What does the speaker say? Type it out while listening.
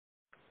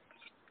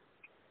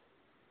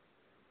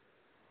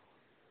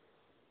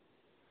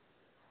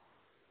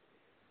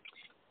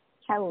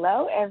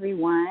Hello,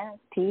 everyone.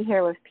 P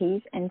here with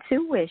Peace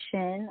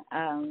Intuition.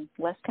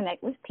 Let's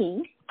connect with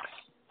P.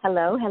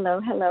 Hello, hello,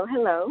 hello,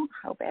 hello.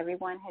 Hope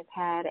everyone has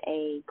had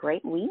a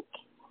great week.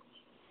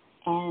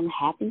 And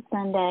happy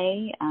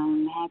Sunday.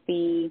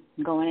 Happy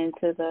going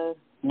into the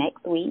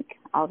next week,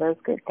 all those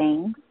good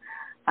things.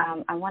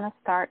 I want to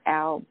start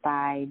out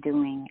by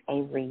doing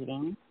a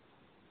reading.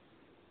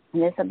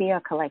 And this will be a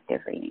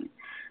collective reading.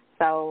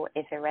 So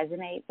if it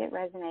resonates, it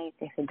resonates.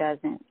 If it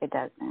doesn't, it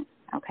doesn't.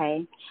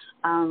 Okay?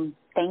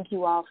 Thank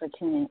you all for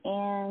tuning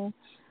in.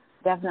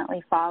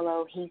 Definitely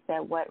follow He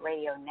Said What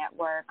Radio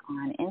Network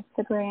on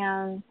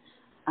Instagram.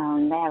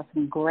 They have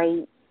some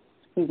great,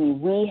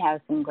 we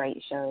have some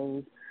great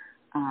shows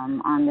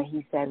on the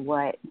He Said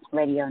What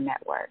Radio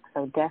Network.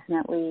 So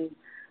definitely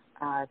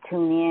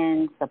tune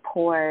in,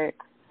 support.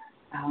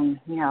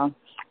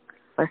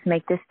 Let's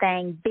make this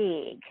thing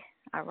big.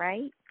 All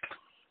right?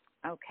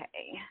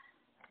 Okay.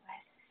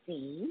 Let's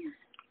see.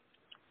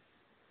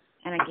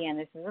 And again,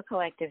 this is a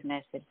collective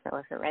message, so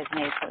if it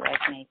resonates, it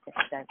resonates. If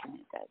it doesn't,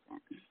 it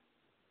doesn't.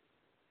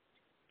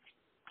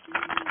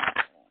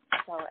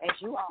 So as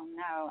you all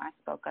know, I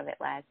spoke of it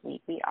last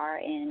week. We are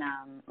in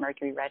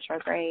Mercury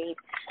retrograde.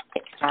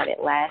 It started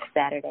last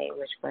Saturday,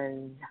 which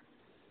was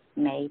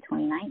May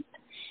 29th,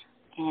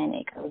 and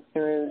it goes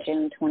through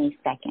June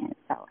 22nd.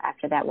 So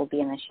after that, we'll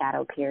be in the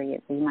shadow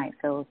period. So you might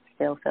still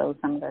feel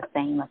some of the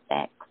same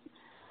effects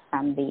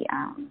from the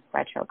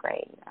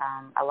retrograde.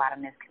 A lot of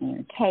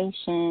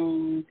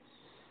miscommunication.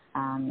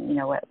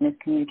 What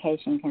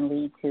miscommunication can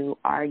lead to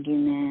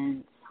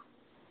arguments,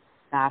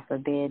 God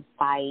forbid,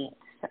 fights,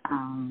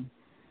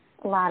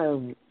 a lot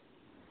of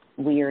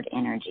weird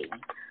energy.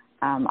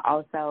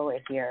 Also,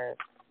 if you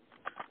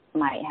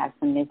might have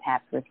some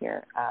mishaps with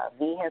your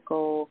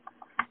vehicle,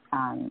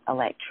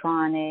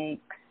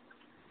 electronics,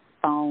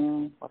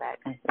 phone, well, that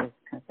is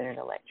considered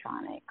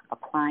electronic,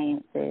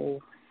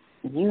 appliances,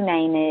 you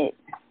name it,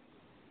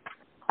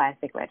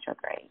 classic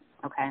retrograde,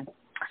 okay?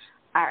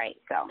 All right,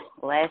 so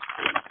let's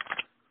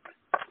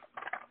see.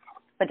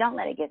 But don't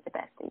let it get the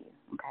best of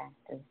you, okay?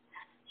 Just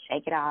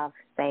shake it off,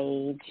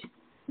 sage,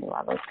 do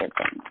all those good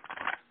things.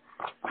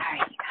 All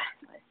right, you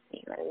guys, let's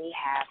see. What do we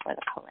have for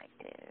the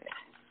collective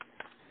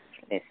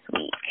for this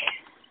week?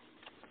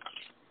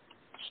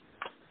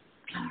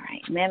 All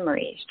right,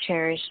 memories,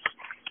 cherished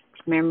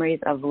memories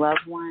of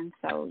loved ones.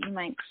 So you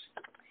might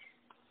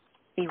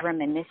be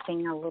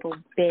reminiscing a little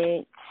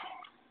bit.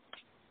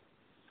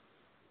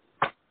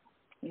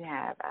 You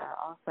have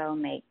also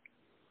make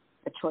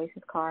the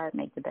choices card,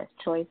 make the best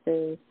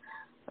choices.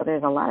 So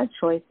there's a lot of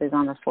choices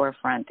on the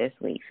forefront this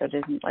week. So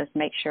just let's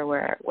make sure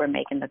we're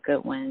making the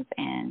good ones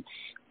and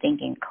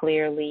thinking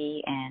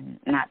clearly and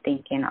not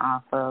thinking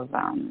off of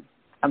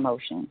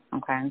emotion,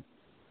 okay?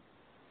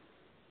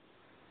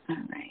 All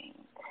right.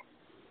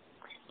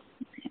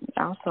 And we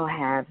also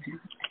have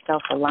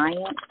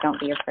self-reliance. Don't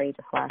be afraid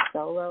to fly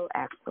solo.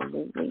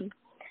 Absolutely.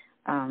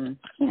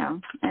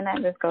 And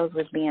that just goes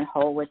with being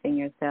whole within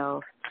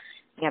yourself.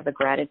 You have the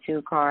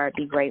gratitude card.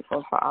 Be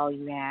grateful for all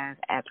you have.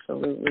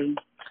 Absolutely.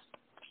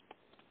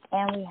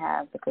 And we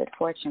have the good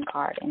fortune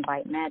card.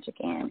 Invite magic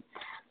in.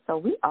 So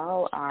we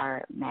all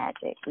are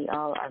magic. We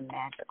all are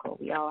magical.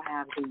 We all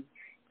have the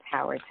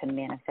power to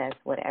manifest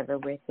whatever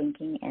we're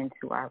thinking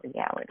into our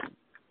reality.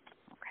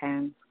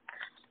 Okay?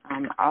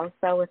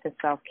 Also, with the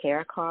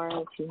self-care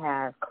cards, you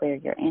have clear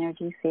your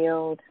energy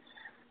field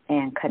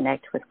and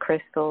connect with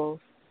crystals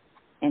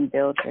and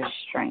build your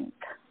strength.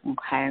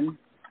 Okay?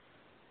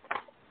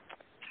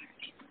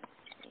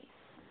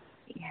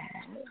 We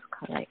have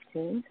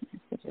collective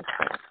messages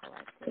for the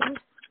collective.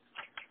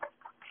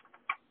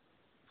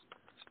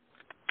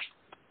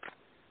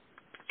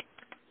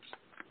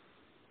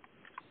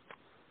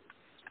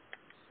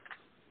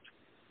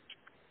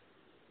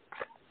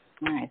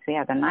 All right, so we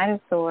have the Knight of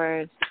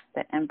Swords,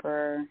 the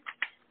Emperor,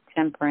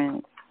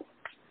 Temperance,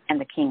 and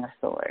the King of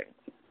Swords.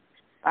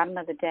 Bottom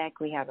of the deck,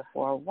 we have the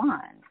Four of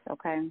Wands,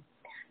 okay?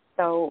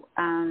 So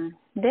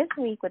this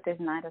week with this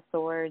Knight of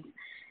Swords,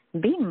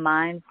 be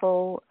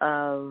mindful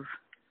of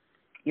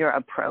your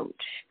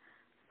approach,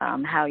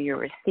 how you're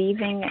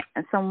receiving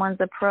someone's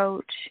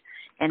approach,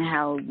 and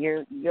how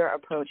your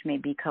approach may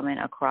be coming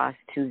across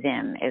to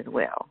them as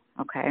well,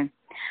 okay?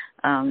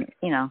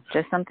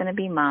 Just something to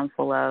be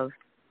mindful of.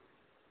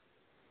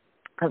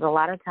 Because a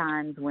lot of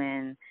times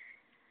when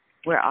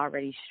we're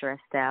already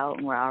stressed out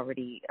and we're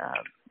already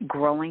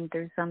growing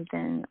through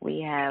something, we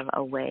have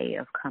a way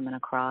of coming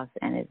across,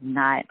 and it's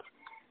not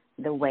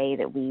the way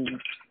that we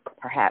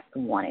perhaps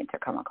want it to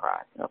come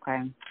across,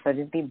 okay? So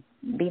just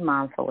be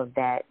mindful of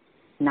that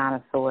Nine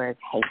of Swords,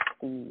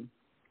 hasty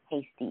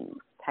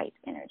type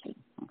energy,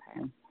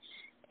 okay?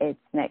 It's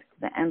next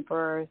to the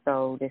Emperor,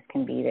 so this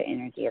can be the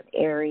energy of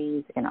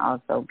Aries and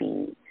also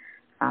be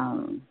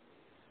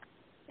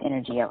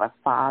energy of a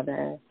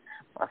father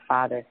or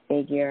father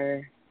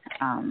figure.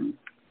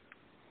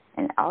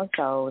 And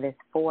also this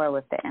 4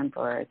 with the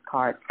Emperor is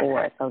card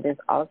 4. So this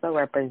also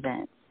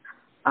represents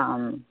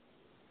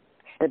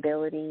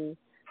stability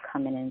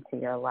coming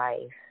into your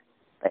life,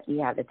 But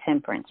you have the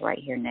Temperance right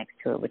here next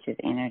to it, which is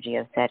energy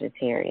of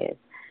Sagittarius.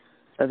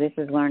 So this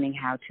is learning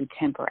how to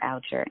temper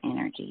out your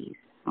energies,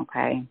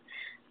 okay?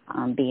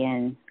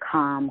 Being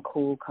calm,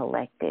 cool,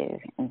 collective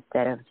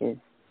instead of just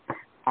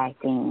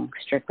acting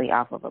strictly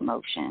off of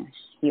emotion.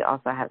 You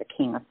also have the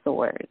King of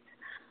Swords.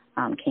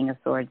 King of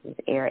Swords is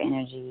air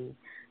energy,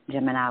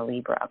 Gemini,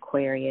 Libra,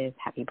 Aquarius.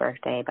 Happy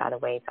birthday, by the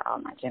way, to all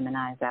my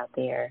Geminis out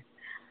there.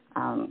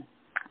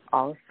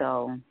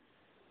 Also,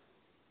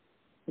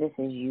 this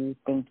is you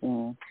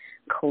thinking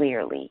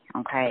clearly,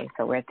 okay?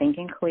 So we're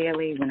thinking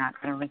clearly. We're not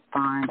going to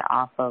respond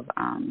off of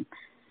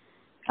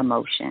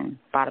emotion.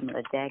 Bottom of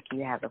the deck,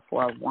 you have the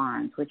Four of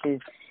Wands, which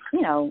is,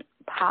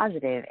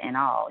 positive and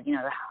all.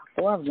 The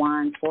Four of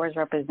Wands, fours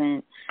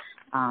represent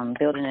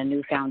building a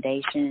new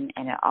foundation,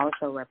 and it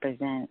also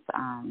represents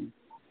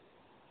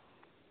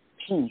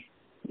peace.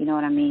 You know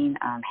what I mean?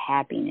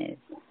 Happiness.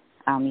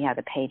 You have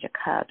the Page of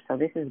Cups. So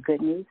this is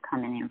good news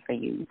coming in for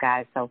you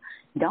guys. So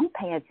don't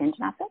pay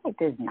attention. I feel like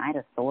this Knight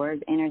of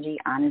Swords energy,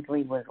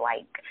 honestly, was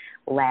like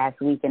last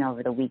week and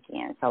over the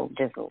weekend. So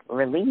just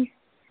release,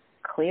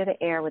 clear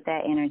the air with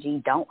that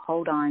energy. Don't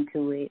hold on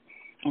to it.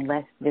 And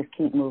let's just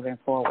keep moving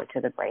forward to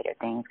the greater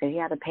things. Because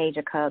you have the Page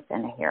of Cups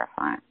and the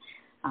Hierophant.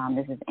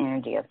 This is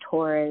energy of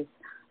Taurus.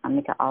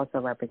 It can also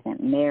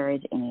represent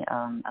marriage, any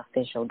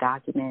official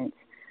documents,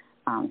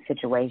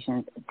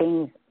 situations,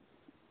 things.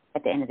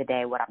 At the end of the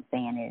day, what I'm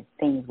saying is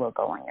things will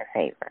go in your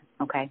favor,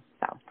 okay?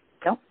 So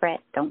don't fret,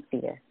 don't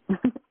fear. All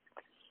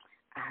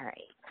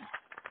right.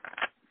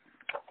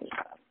 Let's see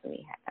what else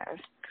we have.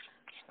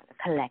 The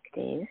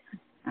collective.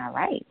 All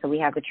right. So we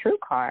have the True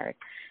card.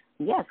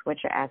 Yes,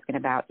 what you're asking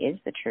about is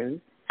the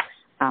truth.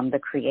 The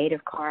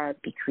Creative card,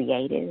 be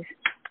creative.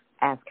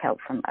 Ask help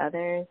from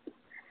others.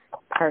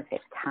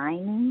 Perfect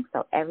timing.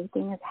 So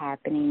everything is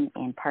happening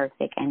in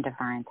perfect and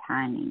divine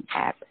timing.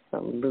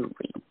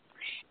 Absolutely.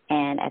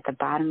 And at the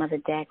bottom of the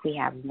deck, we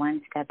have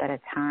one step at a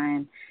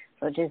time.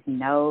 So just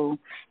know,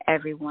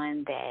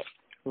 everyone, that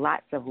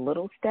lots of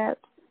little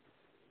steps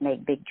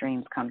make big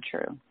dreams come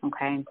true,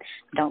 okay?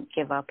 Don't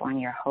give up on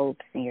your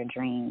hopes and your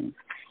dreams.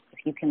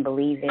 If you can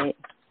believe it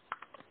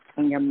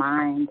in your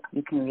mind,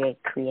 you can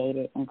create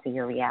it into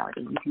your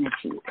reality. You can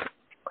achieve it,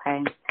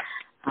 okay?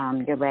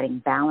 You're letting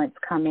balance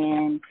come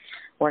in,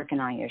 working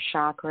on your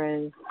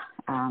chakras.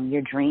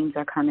 Your dreams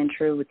are coming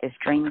true with this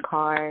Dream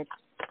card.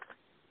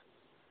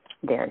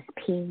 There's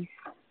peace.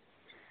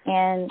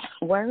 And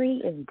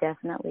worry is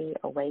definitely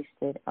a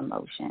wasted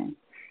emotion.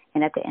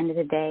 And at the end of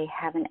the day,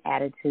 have an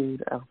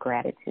attitude of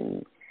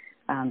gratitude.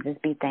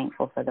 Just be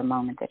thankful for the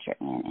moment that you're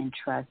in and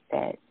trust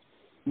that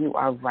you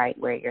are right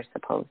where you're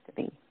supposed to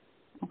be.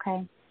 Okay?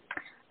 All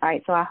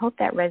right, so I hope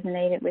that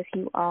resonated with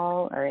you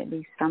all, or at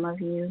least some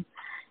of you.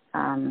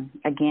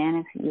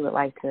 Again, if you would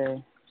like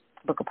to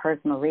book a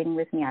personal reading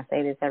with me, I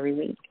say this every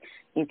week,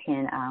 you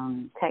can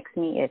text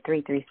me at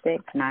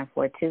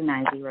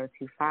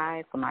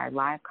 336-942-9025. For my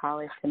live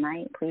callers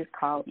tonight, please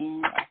call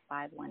in at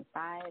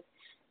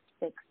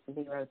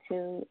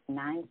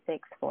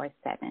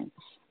 515-602-9647.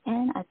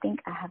 And I think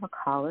I have a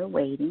caller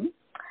waiting.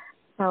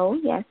 So,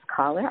 yes,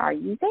 caller, are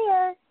you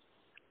there?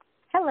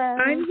 Hello.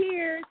 I'm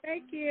here.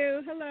 Thank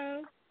you.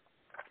 Hello.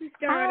 This is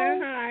Donna.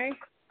 Hi.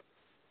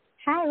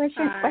 Hi. What's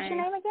your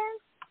name again?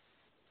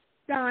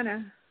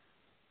 Donna.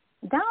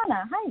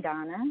 Donna. Hi,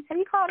 Donna. Have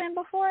you called in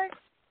before?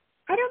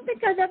 I don't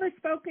think I've ever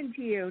spoken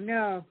to you,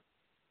 no.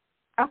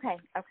 Okay.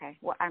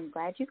 Well, I'm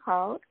glad you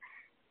called.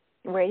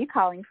 Where are you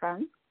calling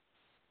from?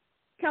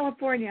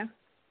 California.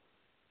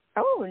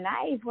 Oh,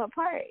 nice. What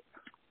part?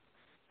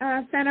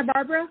 Santa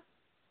Barbara.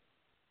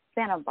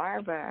 Santa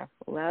Barbara.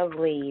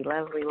 Lovely,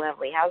 lovely,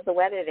 lovely. How's the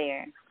weather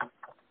there?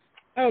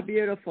 Oh,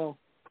 beautiful.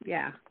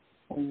 Yeah.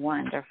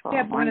 Wonderful. We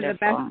have one of the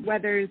best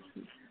weathers,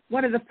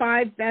 one of the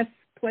 5 best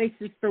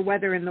places for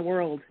weather in the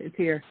world is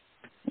here.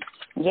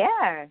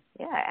 Yeah,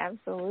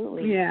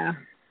 absolutely. Yeah.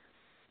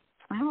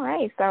 All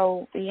right.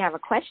 So do you have a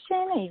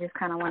question, or you just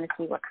kind of want to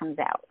see what comes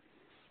out?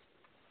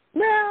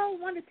 Well, I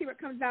want to see what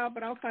comes out,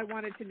 but also I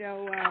wanted to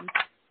know,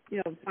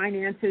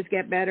 finances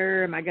get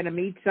better. Am I going to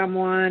meet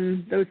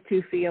someone? Those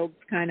 2 fields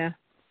kind of.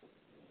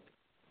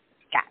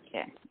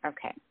 Gotcha.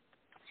 Okay.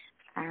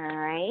 All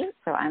right.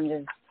 So I'm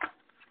just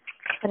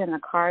putting the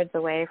cards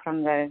away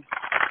from the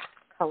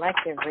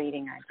collective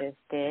reading I just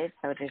did.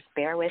 So just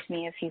bear with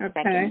me a few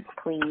seconds,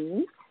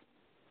 please.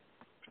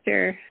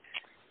 Sure.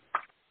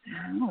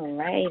 All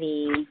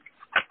righty.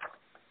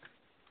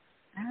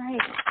 All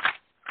right.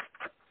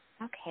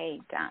 Okay,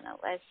 Donna,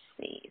 let's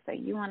see. So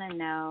you want to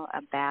know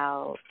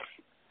about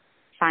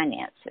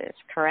finances,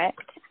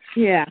 correct?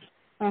 Yeah.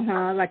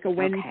 Like a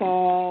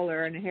windfall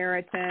or an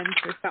inheritance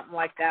or something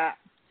like that.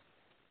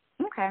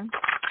 Okay. All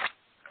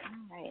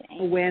right.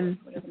 A win.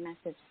 What are the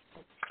messages?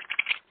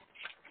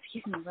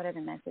 What are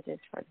the messages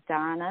for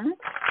Donna?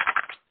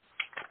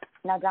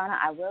 Now, Donna,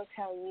 I will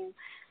tell you,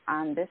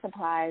 this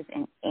applies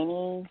in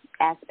any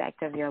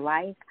aspect of your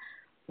life.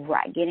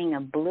 Getting a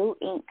blue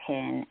ink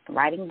pen,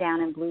 writing down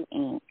in blue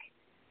ink,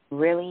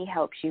 really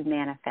helps you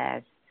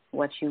manifest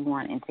what you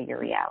want into your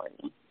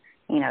reality.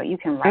 You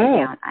can write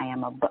down, I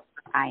am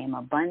I am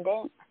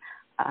abundant.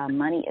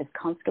 Money is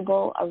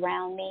comfortable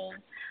around me.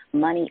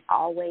 Money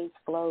always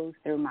flows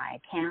through my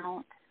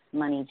account.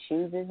 Money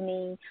chooses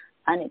me.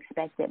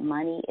 Unexpected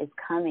money is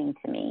coming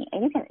to me.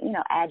 And you can,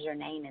 add your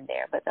name in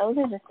there. But those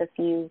are just a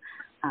few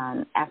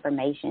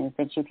affirmations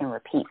that you can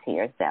repeat to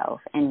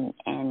yourself and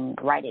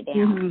write it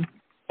down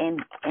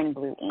in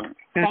blue ink.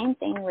 Same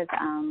thing with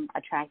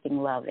attracting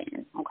love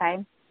in,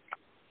 okay?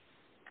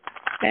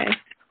 Okay.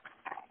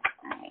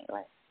 All right,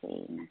 let's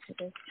see.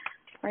 Messages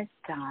for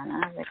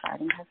Donna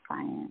regarding her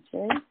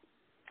finances.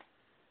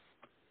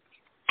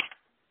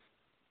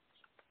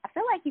 I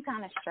feel like you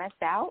kind of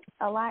stressed out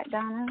a lot,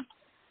 Donna.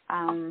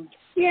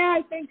 Yeah,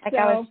 I think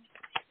so.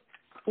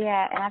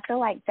 And I feel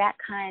like that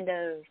kind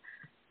of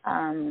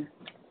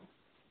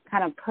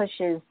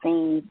pushes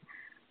things,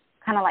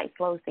 kind of like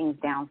slows things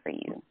down for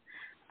you.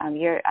 I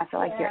feel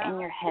like you're in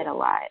your head a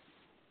lot.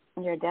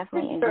 You're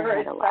definitely in your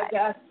head a lot. I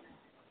guess.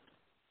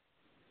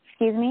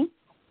 Excuse me?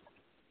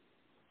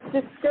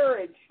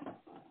 Discouraged.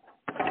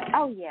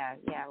 Oh, yeah.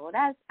 Well,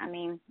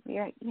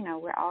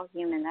 we're all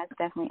human. That's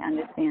definitely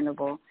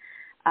understandable.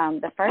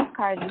 The first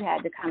card you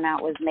had to come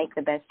out was make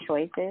the best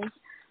choices.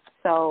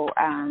 So,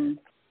 and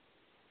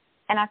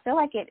I feel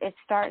like it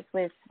starts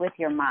with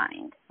your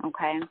mind,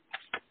 okay?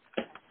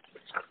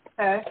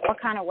 Okay.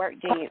 What kind of work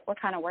do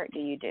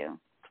you do?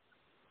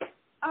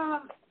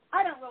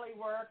 I don't really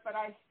work, but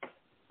I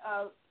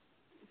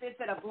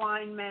visit a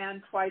blind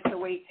man twice a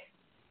week.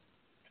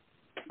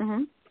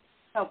 Mhm.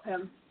 Help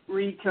him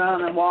read to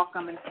him and walk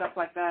him and stuff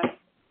like that.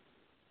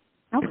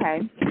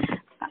 Okay.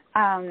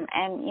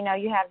 And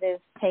you have this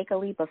take a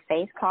leap of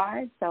faith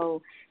card,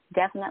 so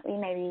definitely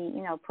maybe,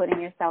 putting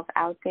yourself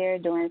out there,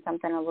 doing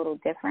something a little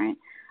different.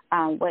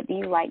 What do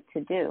you like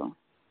to do?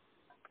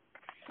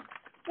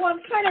 Well,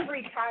 I'm kind of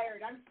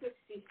retired. I'm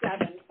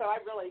 67, so I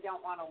really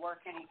don't want to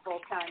work any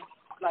full-time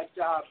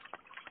job.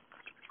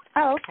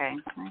 Oh, okay.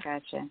 I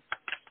gotcha.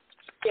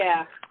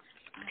 Yeah.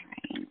 All right.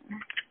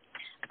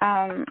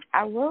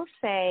 I will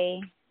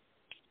say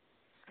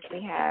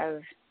you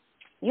have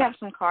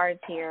some cards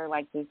here,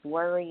 like this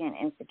worry and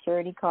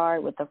insecurity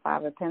card with the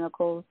Five of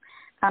Pentacles,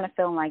 kind of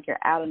feeling like you're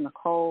out in the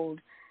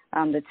cold.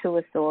 The Two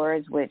of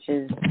Swords, which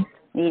is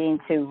needing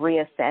to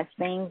reassess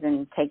things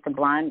and take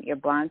your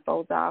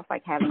blindfolds off,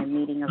 like having a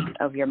meeting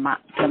of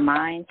the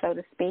mind, so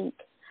to speak.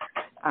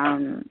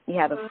 You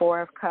have the Four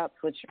of Cups,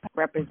 which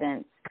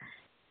represents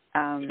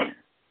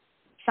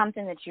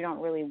something that you don't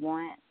really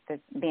want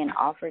that's being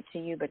offered to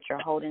you, but you're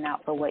holding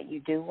out for what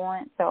you do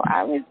want. So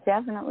I would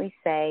definitely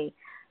say,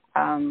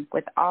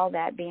 with all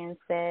that being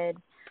said,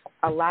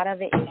 a lot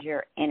of it is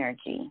your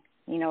energy.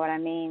 You know what I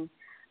mean?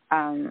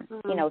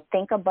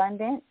 Think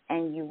abundant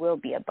and you will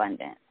be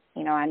abundant.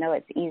 I know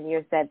it's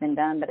easier said than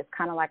done, but it's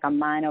kind of like a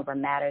mind over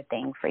matter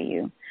thing for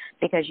you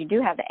because you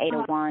do have the Eight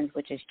of Wands,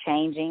 which is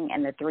changing,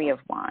 and the Three of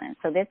Wands.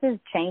 So this is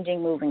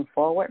changing moving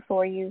forward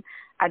for you.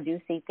 I do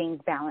see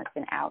things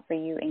balancing out for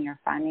you in your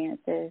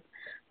finances,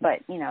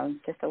 but,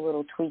 just a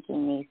little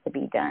tweaking needs to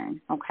be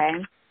done,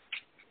 okay?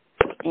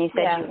 And you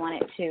said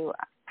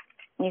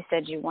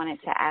you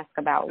wanted to ask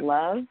about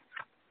love?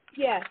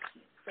 Yes,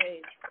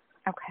 please.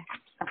 Okay.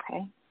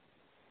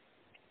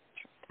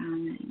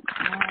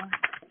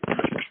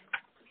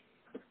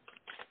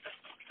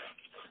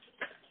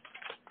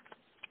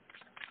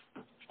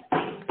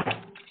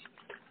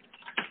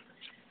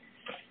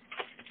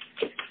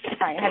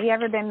 All right. Have you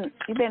been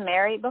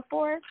married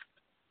before?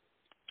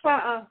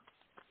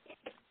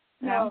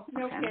 No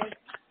Okay. kids.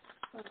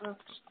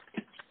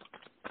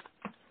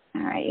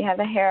 All right. You have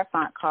the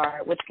Hierophant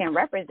card, which can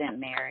represent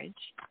marriage.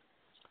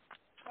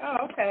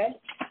 Oh, okay.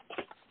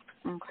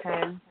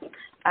 Okay.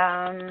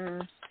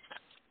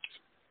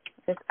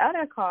 This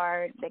other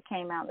card that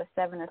came out, the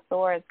Seven of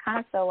Swords, kind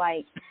of feel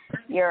like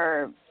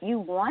you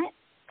want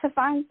to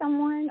find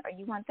someone or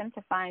you want them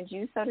to find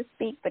you, so to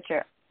speak, but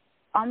you're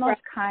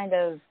almost kind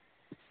of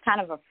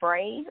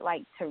afraid,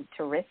 like to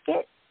risk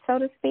it, so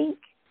to speak.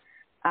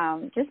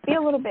 Just be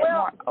a little bit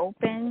more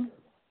open.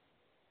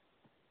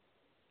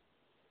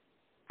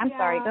 I'm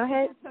sorry, go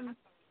ahead.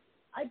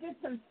 I did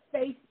some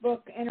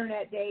Facebook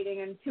internet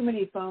dating and too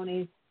many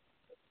phonies.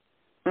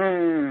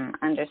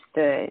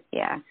 Understood.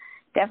 Yeah.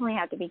 Definitely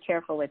have to be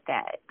careful with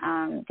that.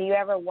 Do you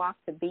ever walk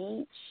the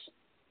beach?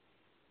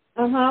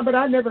 But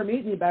I never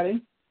meet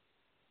anybody.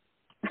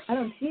 I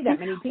don't see that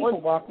many people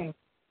walking.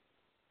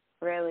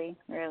 Really?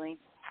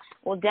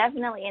 Well,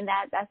 definitely, and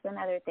that's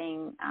another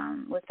thing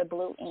with the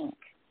blue ink.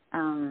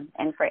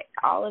 And for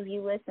all of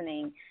you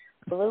listening,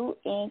 blue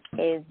ink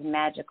is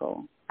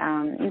magical.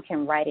 You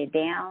can write it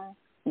down,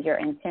 your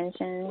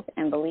intentions,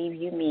 and believe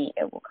you me,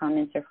 it will come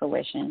into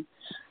fruition.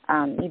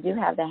 You do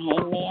have the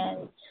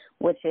Hangman,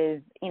 which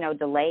is,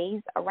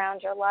 delays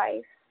around your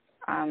life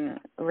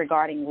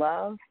regarding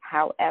love.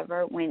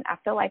 However, I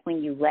feel like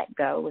when you let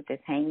go with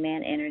this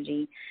Hangman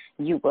energy,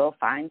 you will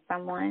find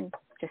someone.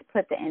 Just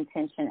put the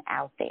intention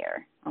out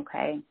there,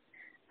 okay?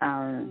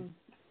 And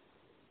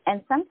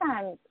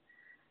sometimes,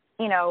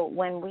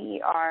 when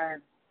we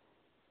are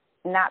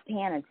not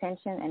paying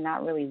attention and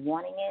not really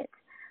wanting it,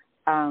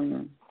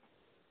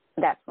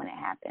 that's when it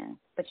happens.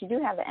 But you do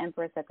have the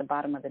Empress at the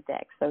bottom of the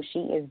deck, so she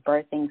is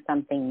birthing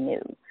something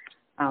new.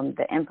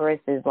 The Empress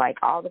is like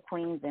all the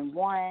queens in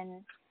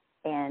one,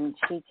 and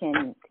she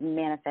can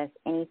manifest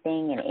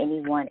anything and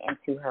anyone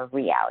into her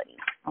reality,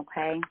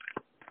 okay?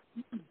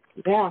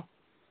 Yeah.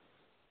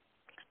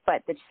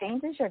 But the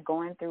changes you're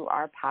going through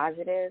are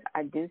positive.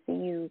 I do see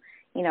you,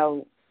 you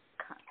know,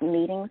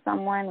 meeting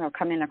someone or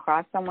coming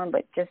across someone,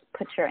 but just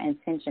put your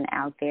intention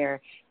out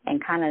there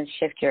and kind of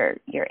shift your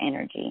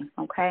energy,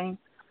 okay?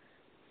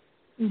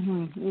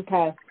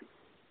 Okay.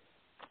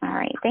 All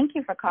right. Thank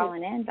you for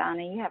calling in,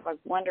 Donna. You have a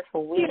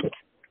wonderful week.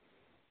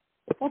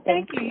 Well,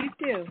 thank you. You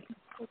too.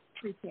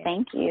 Appreciate it.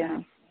 Thank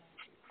you.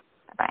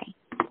 Bye-bye.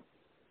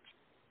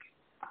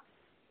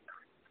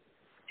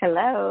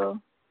 Hello.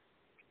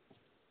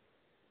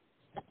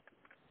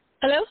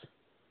 Hello?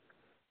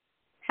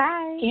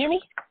 Hi. Can you hear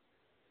me?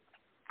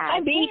 Hi,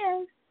 B.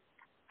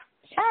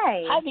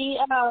 Hi. Hi, B.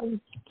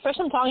 First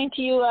I'm talking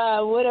to you.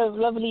 What a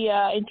lovely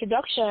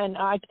introduction.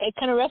 It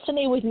kind of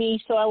resonated with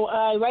me, so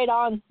I right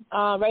on.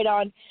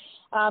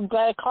 I'm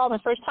glad I called. My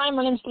first time.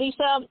 My name's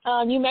Lisa,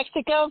 New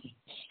Mexico.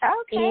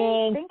 Okay.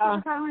 And, thank you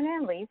for calling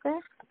in, Lisa.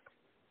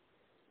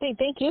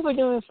 Thank you for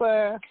doing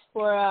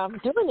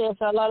this.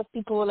 A lot of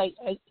people like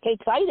get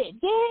excited.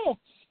 Yeah.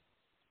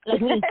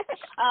 Like me.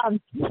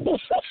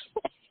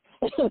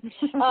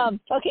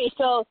 Okay,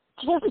 so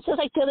just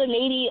like the other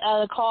lady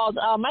called,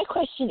 my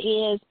question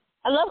is,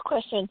 I love a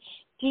question.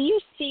 Do you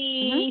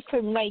see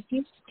from like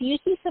do you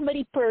see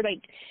somebody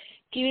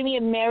giving me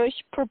a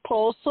marriage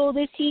proposal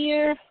this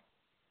year?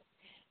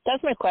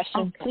 That's my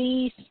question. Okay.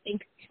 Please,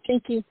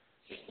 thank you.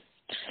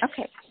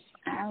 Okay.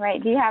 All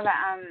right. Do you have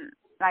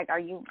are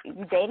you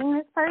dating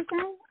this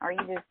person, or are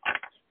you just?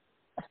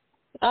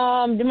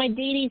 Am I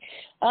dating?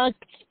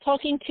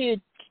 Talking to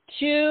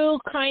two.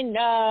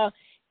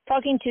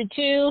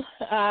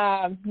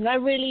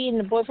 Not really in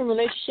the boyfriend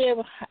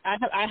relationship.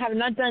 I have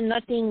not done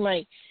nothing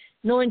like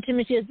no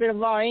intimacy has been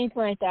involved or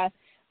anything like that.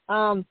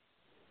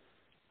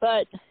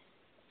 But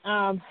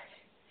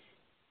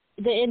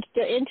the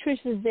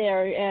interest is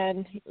there,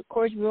 and of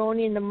course we're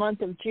only in the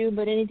month of June,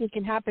 but anything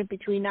can happen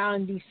between now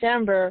and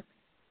December.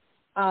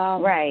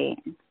 Right.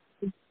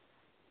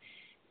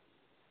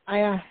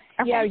 Okay.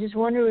 Yeah, I was just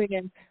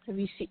wondering if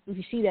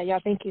you see that. Yeah,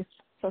 thank you.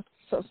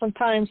 So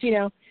sometimes, you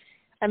know,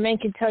 a man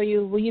can tell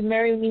you, "Will you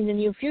marry me in the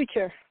near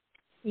future?"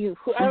 I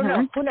don't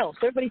know. Who knows?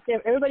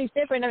 Everybody's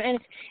different.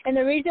 And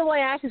the reason why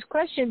I asked this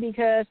question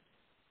because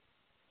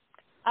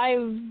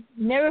I've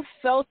never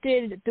felt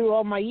it through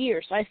all my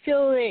years. I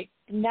feel it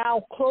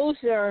now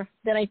closer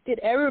than I did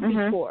ever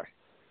before.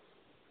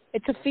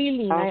 It's a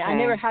feeling. Okay. I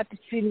never had this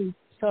feeling,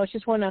 so I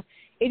just want to,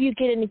 if you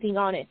get anything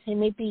on it, and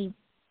maybe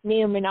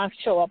may or may not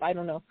show up. I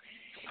don't know.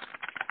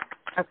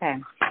 Okay,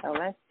 so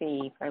let's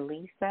see. For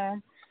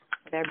Lisa,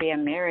 would there be a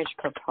marriage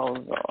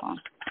proposal?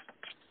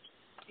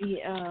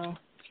 Yeah.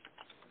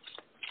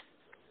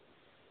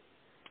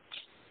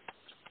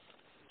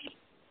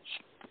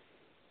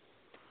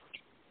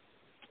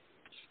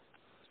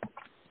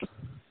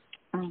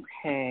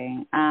 Okay.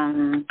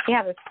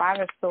 Yeah, there's 5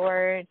 of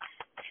Swords,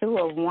 2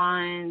 of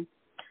Wands,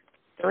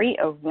 3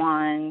 of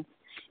Wands.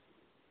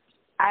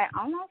 I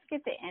almost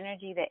get the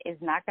energy that is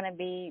not going to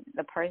be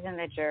the person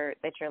that you're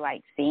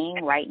like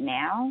seeing right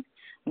now,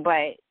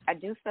 but I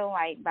do feel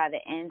like by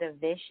the end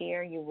of this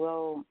year you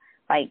will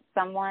like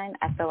someone.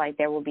 I feel like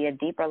there will be a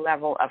deeper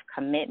level of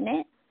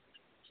commitment.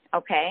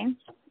 Okay,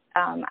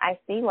 I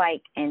see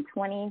like in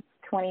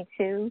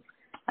 2022,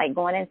 like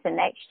going into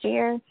next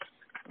year,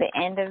 the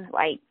end of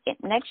like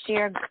next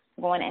year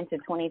going into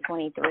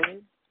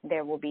 2023,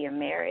 there will be a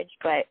marriage,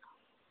 but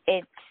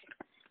it's.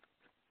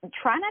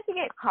 Try not to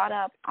get caught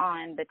up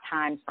on the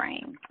time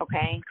frame,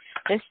 okay?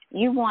 Just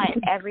you want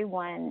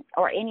everyone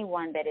or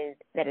anyone that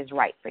is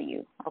right for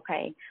you,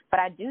 okay?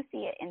 But I do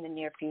see it in the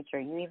near future.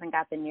 You even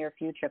got the near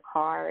future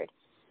card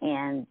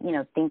and, you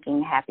know,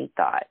 thinking happy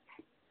thoughts.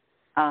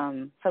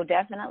 So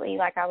definitely,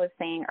 like I was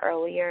saying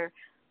earlier,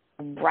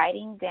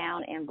 writing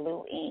down in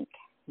blue ink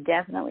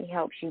definitely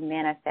helps you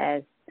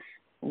manifest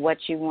what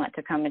you want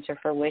to come into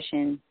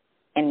fruition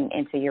and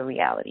into your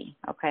reality,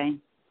 okay?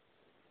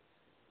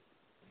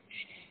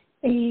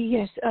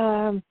 Yes.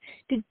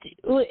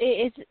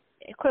 It's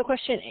a quick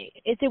question.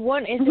 Is it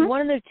one? Is it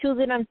one of the two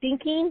that I'm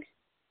thinking?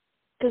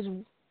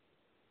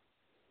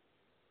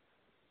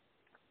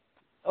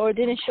 Or it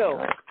didn't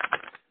show?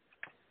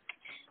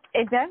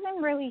 It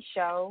doesn't really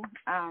show.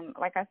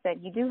 Like I said,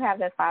 you do have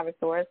that 5 of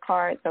Swords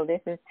card. So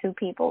this is 2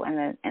 people in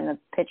the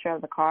picture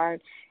of the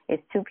card.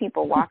 It's 2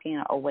 people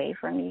walking away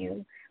from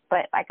you.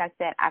 But like I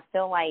said, I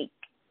feel like,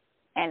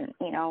 and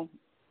you know,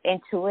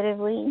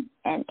 intuitively,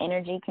 and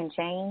energy can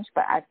change,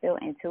 but I feel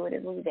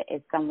intuitively that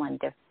it's someone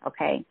different,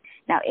 okay?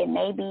 Now, it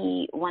may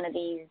be one of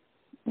these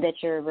that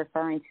you're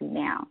referring to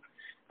now.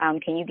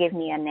 Can you give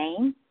me a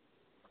name?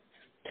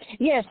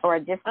 Yes. Or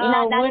just,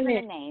 not even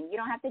a name. You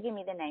don't have to give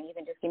me the name. You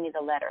can just give me the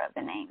letter of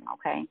the name,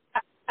 okay?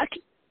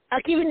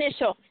 I'll give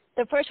initial.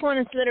 The first one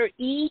is letter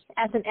E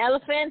as an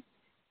elephant.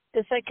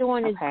 The second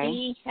one is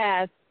D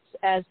as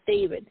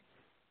David.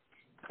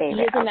 Favorite.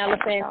 E is an okay,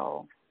 elephant.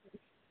 So,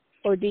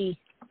 or D.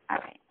 all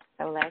right.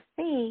 So let's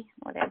see.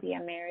 Will there be a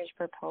marriage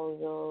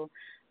proposal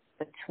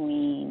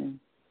between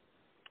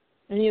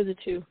Any of the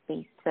two.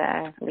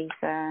 Lisa,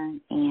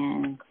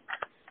 and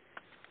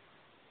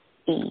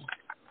E?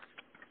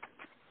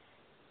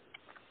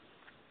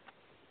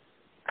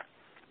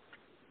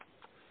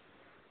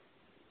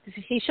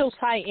 He shows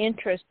high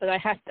interest, but I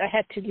had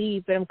to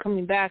leave, but I'm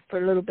coming back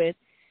for a little bit.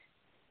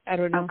 I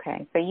don't know.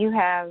 Okay, so you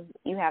have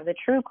the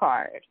True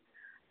card,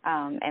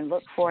 and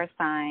look for a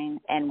sign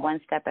and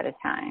one step at a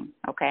time.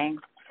 Okay,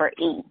 for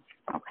E.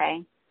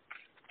 Okay,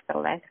 so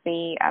let's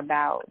see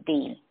about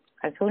D,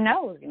 because who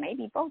knows? It may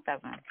be both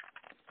of them,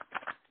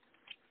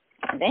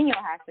 and then you'll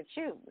have to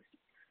choose.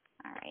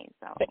 All right,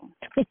 so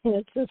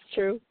That's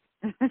true.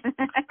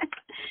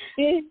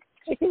 Yeah,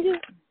 I can do.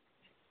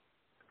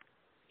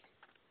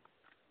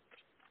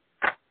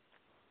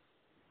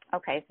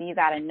 Okay, so you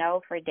got a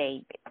no for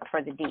David,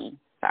 for the D.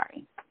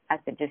 Sorry, I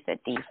just said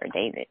D for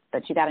David,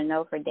 but you got a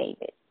no for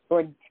David,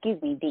 or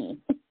excuse me, D.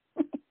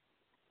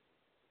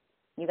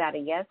 You got a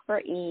yes for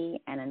E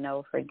and a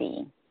no for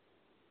D.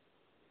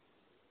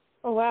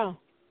 Oh wow.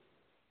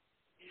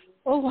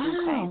 Oh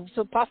wow. Okay.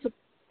 So possible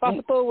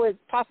with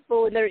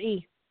letter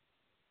E.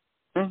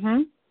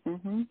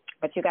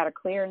 But you got a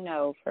clear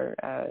no for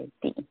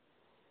D.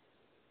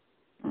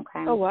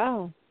 Okay. Oh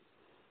wow.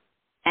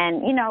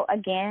 And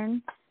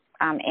again,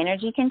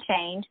 energy can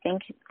change.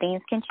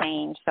 Things can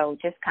change. So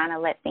just kind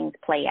of let things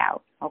play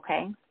out.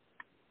 Okay.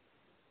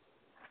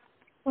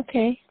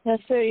 Okay,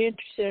 that's very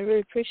interesting. I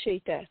really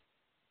appreciate that.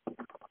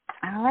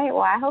 All right.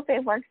 Well, I hope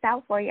it works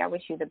out for you. I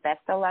wish you the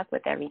best of luck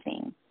with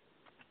everything.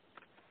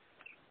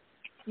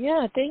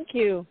 Yeah, thank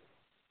you.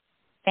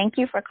 Thank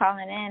you for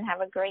calling in.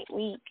 Have a great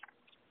week.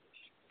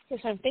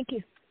 Yes, ma'am. Thank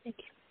you. Thank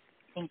you.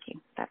 Thank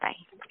you. Bye-bye.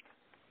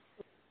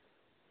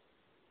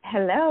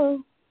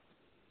 Hello.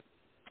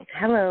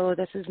 Hello,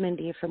 this is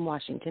Mindy from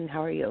Washington.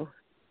 How are you?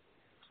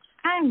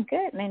 I'm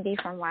good, Mindy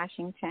from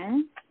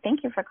Washington.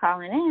 Thank you for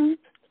calling in.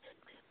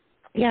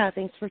 Yeah,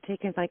 thanks for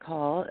taking my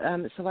call.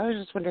 So I was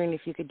just wondering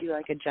if you could do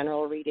like a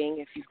general reading,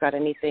 if you've got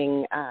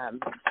anything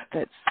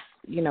that's,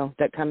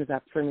 that comes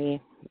up for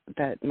me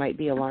that might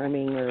be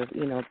alarming or,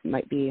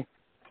 might be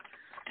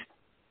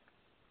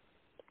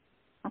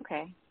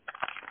Okay.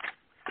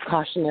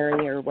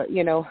 cautionary or what,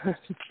 Okay,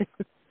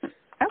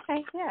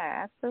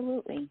 yeah,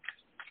 absolutely.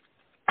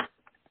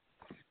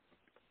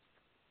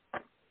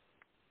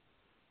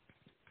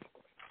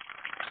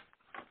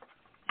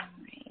 All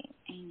right,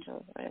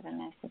 angels, what are the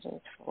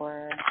messages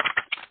for?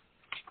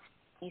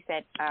 You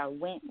said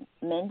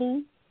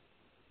Mindy?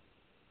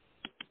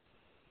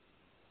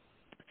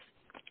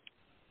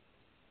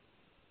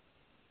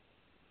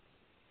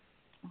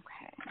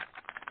 Okay.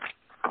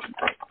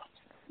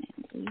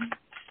 Mindy.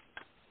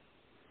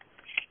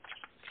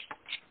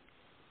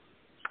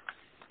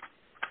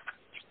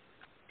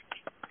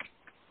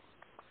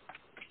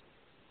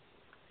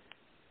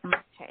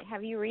 Okay.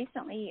 Have you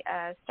recently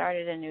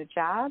started a new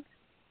job?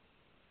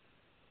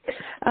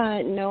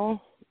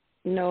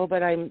 No,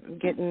 but I'm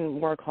getting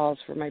more calls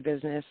for my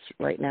business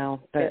right now.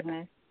 But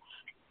Business?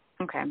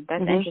 Okay.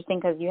 That's interesting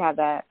because you have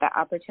the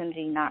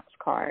opportunity knocks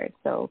card,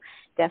 so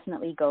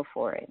definitely go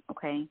for it,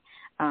 okay?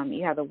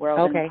 You have the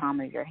world in the palm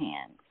of your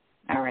hand.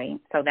 All right.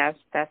 So that's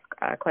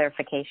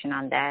clarification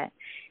on that.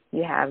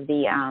 You have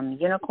the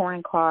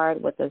unicorn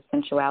card with the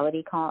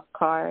sensuality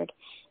card.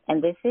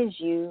 And this is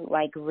you,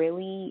 like,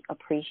 really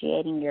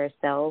appreciating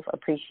yourself,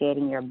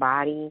 appreciating your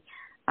body,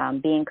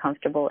 being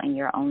comfortable in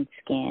your own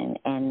skin,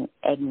 and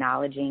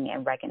acknowledging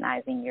and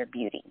recognizing your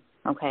beauty,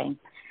 okay?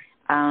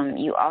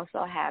 You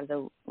also have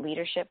the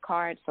leadership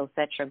card, so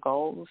set your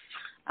goals.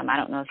 I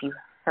don't know if you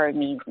heard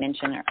me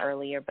mention it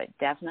earlier, but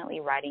definitely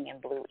writing in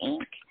blue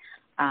ink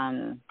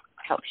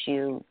helps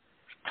you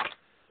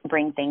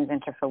bring things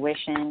into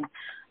fruition.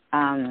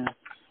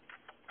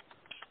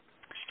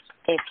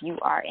 If you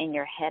are in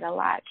your head a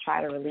lot,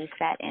 try to release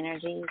that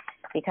energy,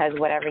 because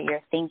whatever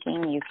you're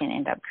thinking, you can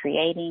end up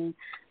creating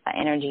an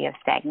energy of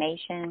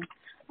stagnation.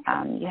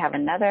 You have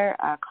another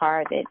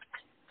card that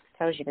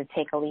tells you to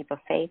take a leap of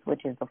faith,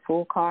 which is the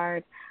Fool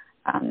card.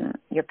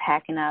 You're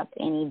packing up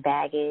any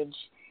baggage,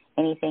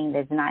 anything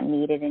that's not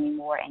needed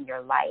anymore in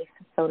your life,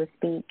 so to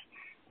speak,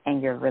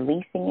 and you're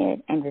releasing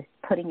it and just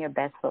putting your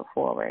best foot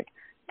forward.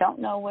 Don't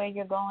know where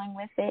you're going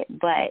with it,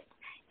 but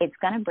it's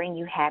going to bring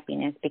you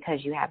happiness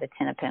because you have the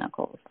Ten of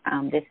Pentacles.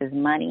 This is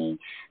money.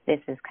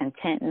 This is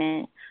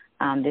contentment.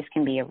 This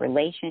can be a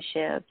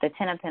relationship. The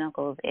Ten of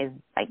Pentacles is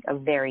like a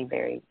very,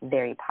 very,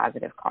 very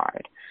positive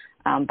card.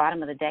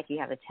 Bottom of the deck, you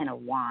have the Ten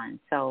of Wands.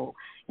 So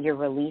you're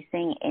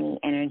releasing any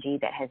energy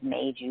that has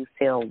made you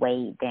feel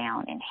weighed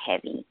down and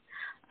heavy.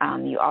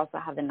 You also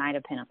have the Knight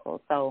of Pentacles.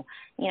 So,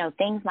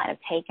 things might have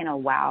taken a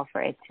while for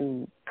it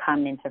to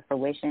come into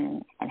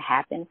fruition and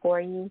happen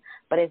for you,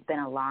 but it's been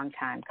a long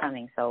time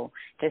coming. So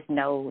just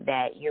know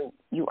that you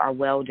are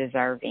well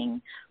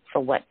deserving for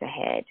what's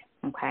ahead,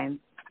 okay?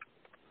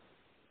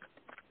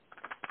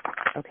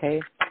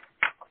 Okay.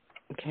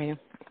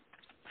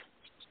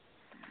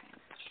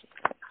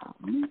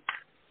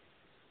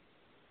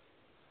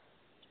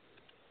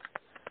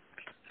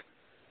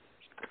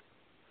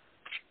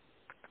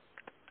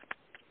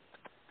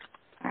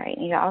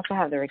 You also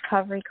have the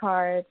recovery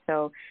card.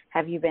 So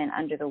have you been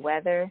under the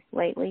weather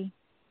lately?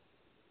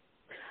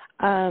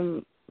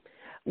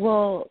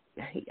 Well,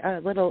 a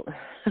little,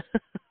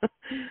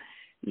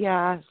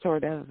 yeah,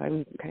 sort of.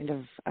 I'm kind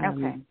of.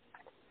 Okay.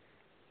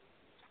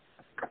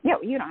 Yeah,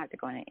 you don't have to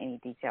go into any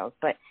details,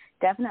 but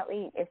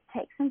definitely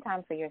take some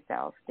time for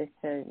yourself just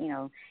to,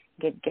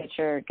 get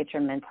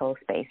your mental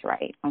space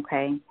right,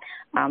 okay?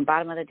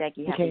 Bottom of the deck,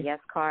 you have the yes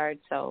card,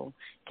 so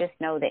just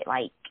know that,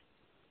 like,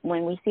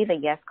 when we see the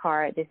yes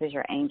card, this is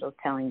your angels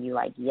telling you,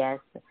 like, yes,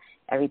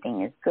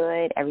 everything is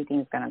good,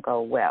 everything's going to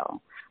go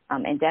well.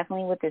 And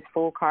definitely with this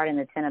Fool card and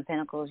the Ten of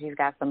Pentacles, you've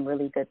got some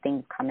really good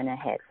things coming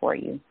ahead for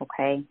you,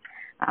 okay?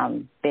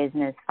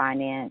 Business,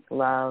 finance,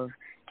 love,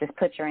 just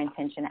put your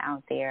intention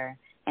out there.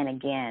 And,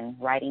 again,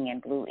 writing in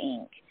blue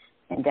ink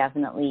can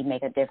definitely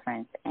make a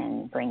difference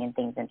in bringing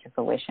things into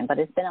fruition. But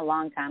it's been a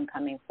long time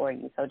coming for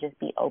you, so just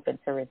be open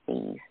to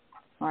receive,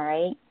 all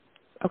right?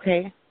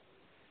 Okay.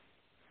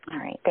 All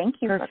right.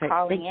 Thank you Perfect. for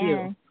calling Thank you.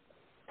 in.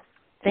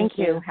 Thank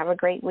you. Have a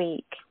great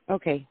week.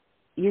 Okay.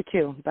 You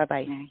too.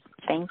 Bye-bye. All right.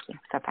 Thank you.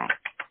 Bye-bye.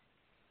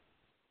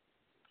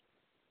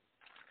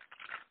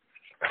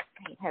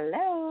 Right.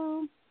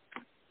 Hello.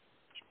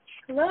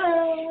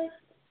 Hello.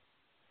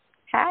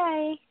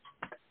 Hi.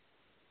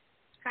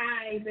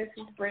 Hi, this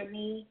is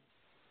Brittany.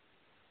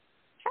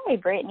 Hi,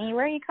 Brittany.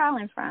 Where are you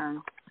calling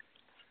from?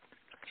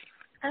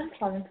 I'm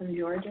calling from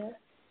Georgia.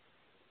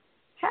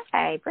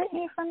 Hi,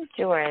 Brittany from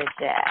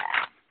Georgia.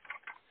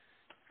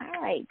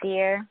 All right,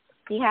 dear.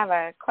 Do you have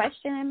a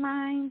question in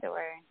mind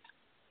or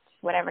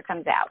whatever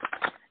comes out?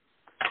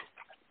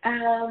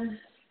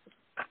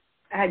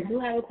 I do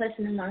have a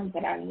question in mind,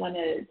 but I want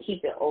to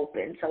keep it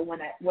open, so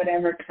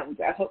whatever comes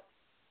out.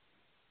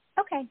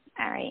 Okay.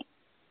 All right.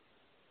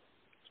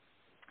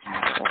 All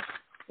right, let's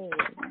see.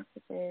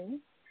 Messages.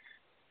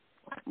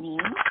 Brittany.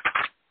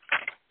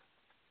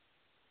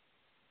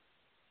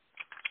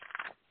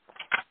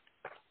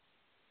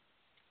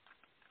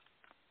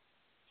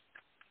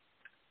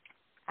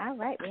 All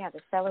right, we have the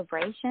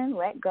celebration,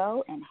 let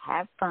go, and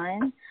have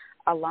fun,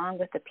 along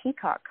with the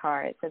peacock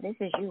card. So this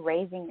is you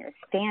raising your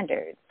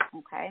standards,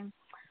 okay?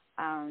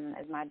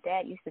 As my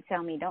dad used to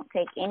tell me, don't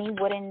take any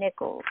wooden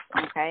nickels,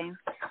 okay?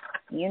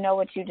 You know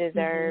what you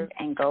deserve,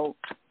 and go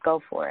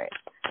for it.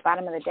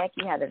 Bottom of the deck,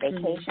 you have the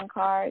vacation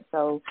card,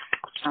 so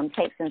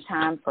take some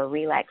time for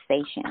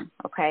relaxation,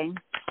 okay?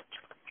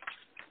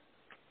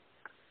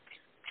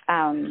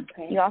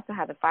 You also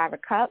have the Five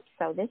of Cups.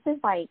 So this is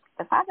like,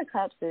 the Five of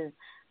Cups is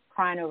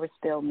crying over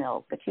spilled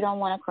milk, but you don't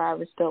want to cry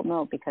over spilled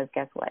milk because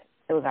guess what?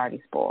 It was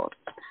already spoiled,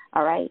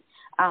 all right?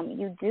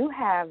 You do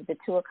have the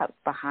Two of Cups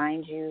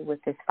behind you with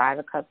this Five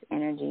of Cups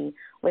energy,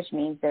 which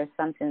means there's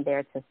something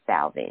there to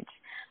salvage.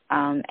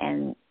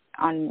 And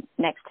on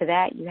next to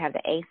that, you have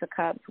the Ace of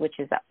Cups, which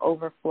is an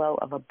overflow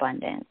of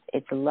abundance.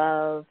 It's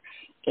love,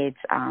 it's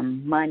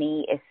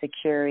money, it's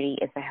security,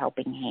 it's a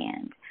helping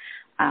hand.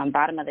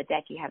 Bottom of the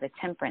deck, you have the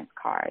Temperance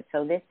card.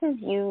 So this is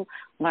you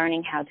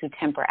learning how to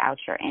temper out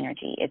your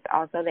energy. It's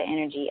also the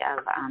energy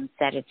of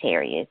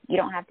Sagittarius. You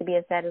don't have to be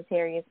a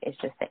Sagittarius. It's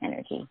just the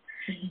energy.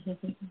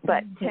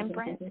 But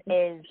temperance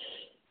is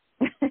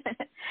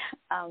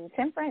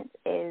temperance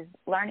is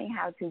learning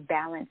how to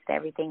balance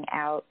everything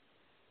out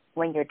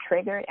when you're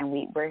triggered. And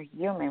we're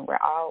human.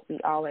 We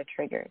all are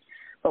triggered.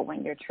 But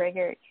when you're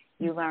triggered,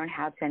 you learn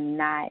how to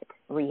not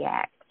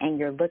react. And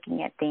you're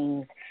looking at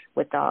things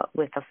with a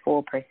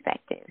full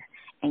perspective.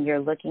 And you're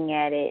looking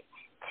at it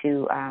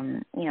to,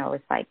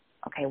 it's like,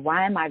 okay,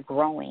 why am I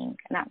growing?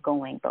 Not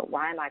going, but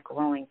why am I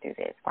growing through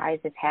this? Why is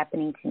this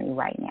happening to me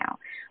right now?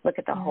 Look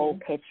at the whole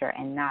picture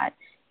and not,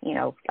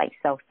 like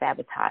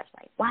self-sabotage.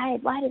 Like,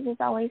 why does this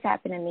always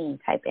happen to me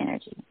type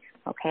energy,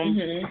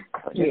 okay?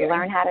 So just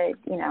learn how to,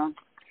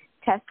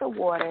 test the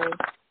waters,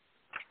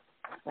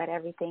 let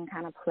everything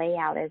kind of play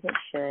out as it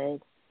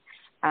should.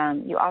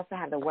 You also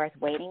have the Worth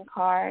Waiting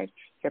card.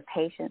 Your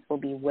patience will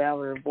be well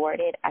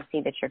rewarded. I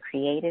see that you're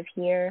creative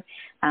here.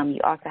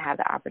 You also have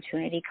the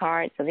Opportunity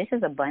card. So this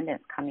is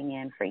abundance coming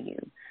in for you.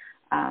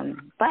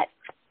 But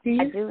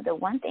the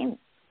one thing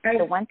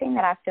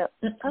that I feel.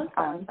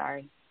 I'm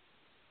sorry.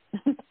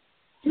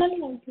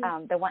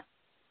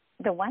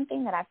 The one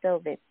thing that I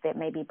feel that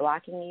may be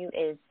blocking you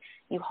is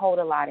you hold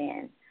a lot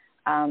in,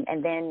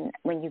 and then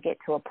when you get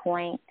to a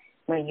point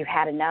where you've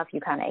had enough, you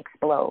kind of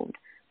explode.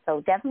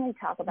 So definitely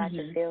talk about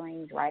your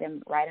feelings, write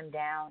them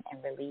down,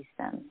 and release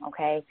them,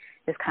 okay?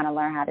 Just kind of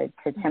learn how to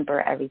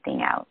temper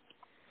everything out.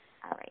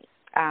 All right.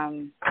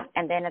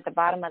 And then at the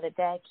bottom of the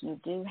deck, you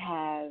do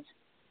have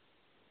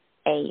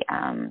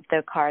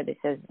the card that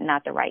says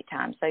not the right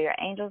time. So your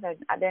angels,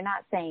 they're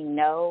not saying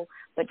no,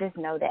 but just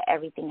know that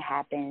everything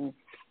happens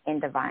in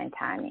divine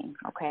timing,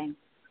 okay?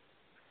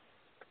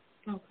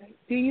 Okay.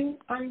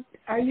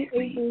 Are you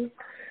able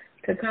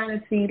to kind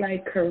of see,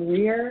 like,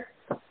 career,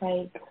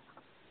 like...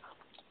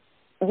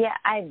 Yeah,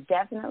 I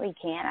definitely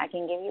can. I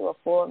can give you a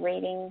full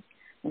reading,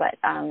 but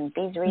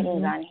these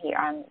readings on here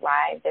on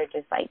live, they're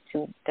just like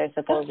they're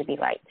supposed to be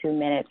like 2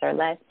 minutes or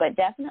less. But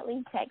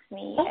definitely text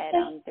me at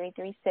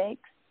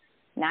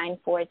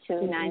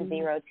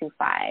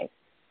 942-9025.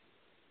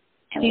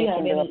 And do you we have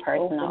can do a any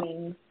personal.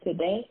 openings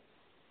today?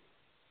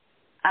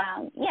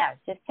 Yeah,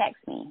 just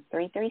text me,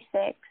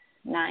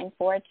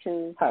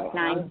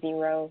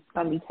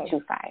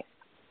 336-942-9025.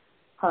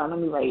 Hold on, let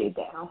me write it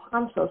down.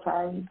 I'm so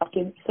sorry.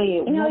 Say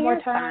it No, one more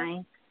you're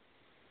time.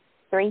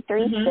 Fine.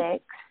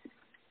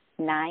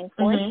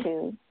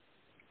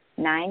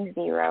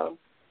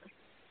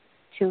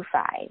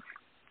 336-942-9025.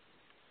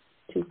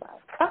 25.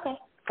 Okay,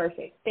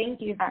 perfect.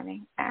 Thank you. All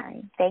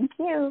right. Thank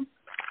you.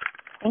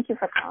 Thank you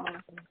for calling.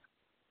 All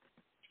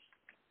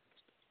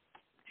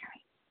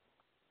right.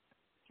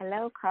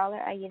 Hello, caller.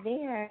 Are you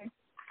there?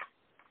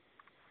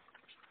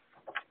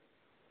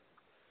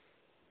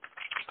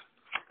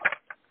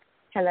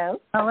 Hello.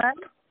 Hello?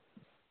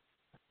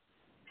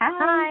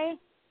 Hi.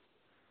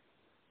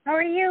 How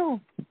are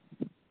you?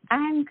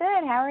 I'm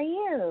good. How are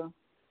you?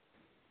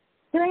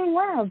 Doing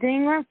well,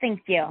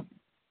 thank you.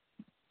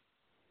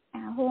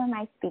 Who am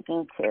I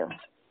speaking to?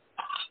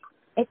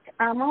 It's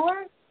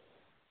Amor.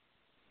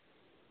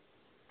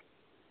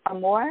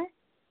 Amor?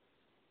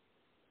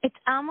 It's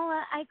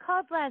Amala. I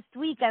called last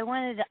week. I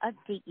wanted to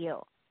update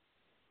you.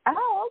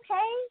 Oh,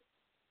 okay.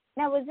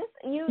 Now, was this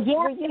you?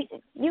 Yeah.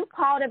 You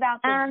called about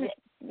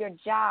your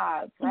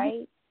job,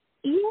 right?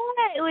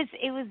 Yeah, it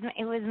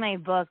was my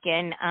book,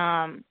 and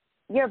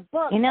your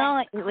book. You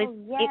know, it was.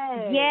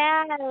 Yes.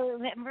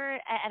 Remember?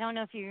 I don't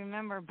know if you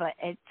remember, but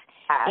it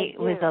do.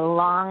 was a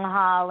long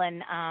haul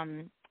and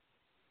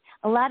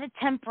a lot of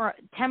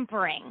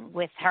tempering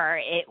with her.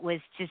 It was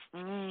just.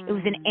 It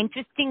was an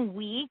interesting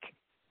week.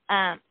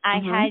 I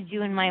had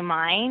you in my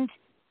mind.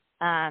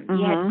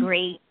 You had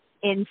great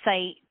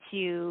insight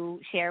to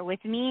share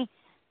with me,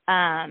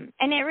 and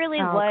it really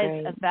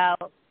was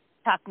about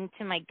talking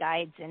to my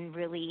guides and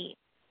really.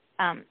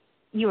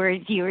 You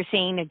were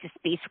saying to just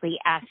basically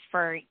ask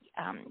for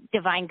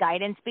divine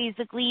guidance,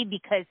 basically,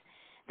 because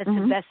that's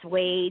the best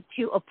way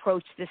to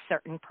approach this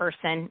certain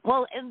person.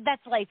 Well,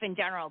 that's life in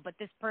general, but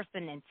this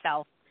person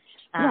itself.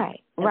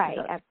 Right,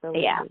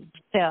 absolutely. Yeah.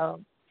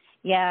 So,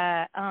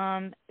 yeah.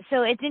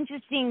 So it's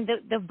interesting.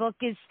 The book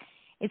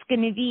it's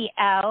going to be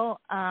out.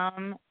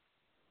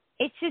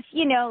 It's just,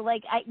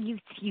 like you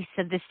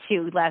said this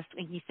too last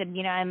week. You said,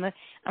 I'm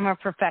a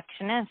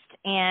perfectionist,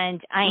 and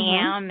I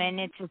am, and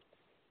it's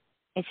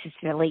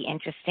just really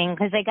interesting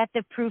because I got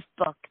the proof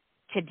book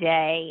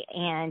today,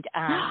 and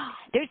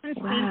there's some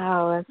space.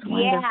 Wow, that's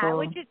wonderful. Yeah,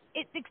 which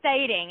it's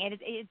exciting.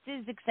 It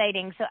is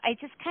exciting. So I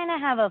just kind of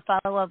have a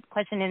follow-up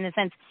question in the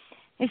sense,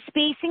 there's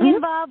spacing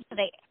involved, but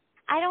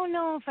I don't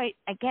know if I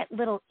get a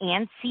little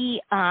antsy,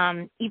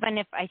 even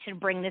if I should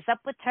bring this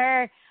up with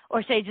her,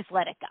 or should I just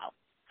let it go?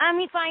 I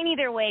mean, fine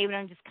either way, but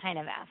I'm just kind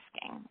of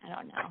asking. I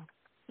don't know.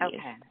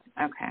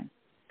 Okay.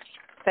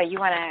 So you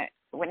want to.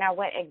 Now,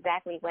 what is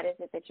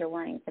it that you're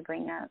wanting to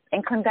bring up?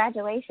 And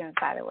congratulations,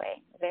 by the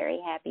way. Very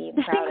happy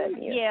and proud of you.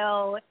 Thank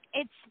you.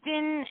 It's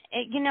been,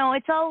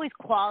 it's always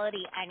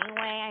quality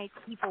anyway.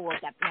 People will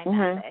get my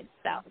message,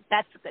 so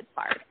that's the good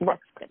part.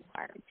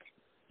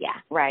 Yeah.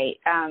 Right.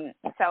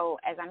 So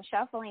as I'm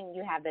shuffling,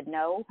 you have the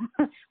no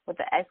with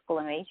the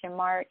exclamation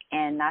mark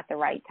and not the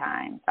right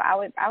time. So I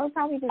would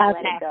probably just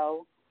let it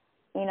go.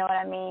 You know what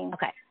I mean?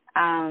 Okay.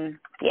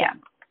 Yeah.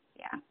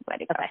 Let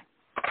it go. Okay.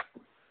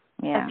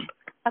 Yeah.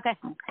 Okay.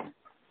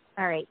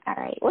 All right.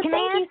 Well,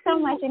 thank you so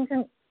much.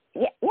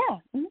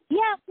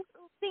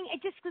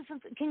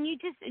 Can you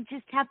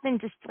just happen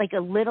just like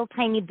a little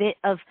tiny bit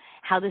of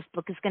how this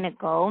book is going to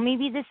go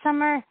maybe this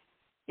summer?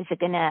 Is it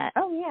going to?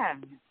 Oh, yeah.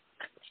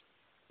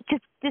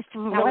 Just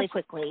really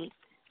quickly.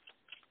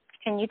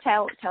 Can you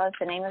tell us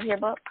the name of your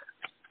book?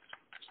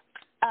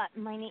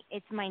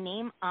 It's my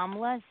name,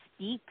 Amla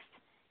Speaks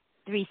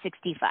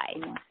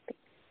 365.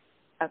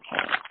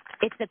 Okay.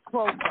 It's a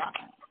quote book.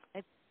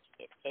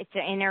 It's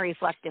an inner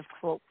reflective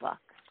quote book.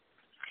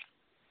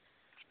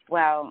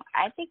 Well,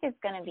 I think it's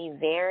going to be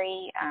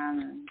very,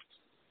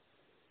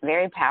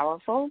 very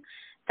powerful.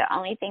 The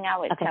only thing I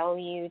would tell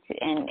you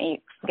and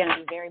it's going to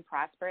be very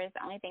prosperous.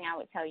 The only thing I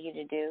would tell you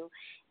to do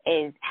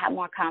is have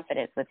more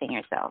confidence within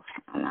yourself,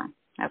 Emma.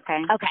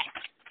 Okay? Okay.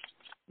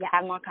 Yeah.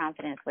 Have more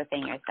confidence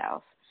within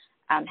yourself.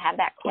 Have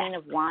that Queen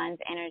of Wands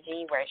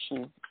energy where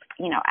she's,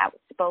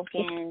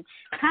 outspoken,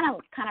 kind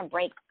of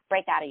break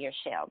out of your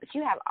shell. But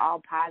you have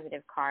all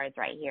positive cards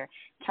right here.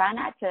 Try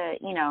not to,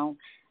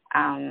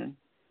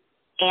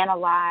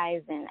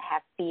 analyze and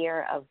have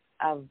fear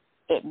of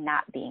it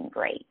not being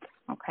great.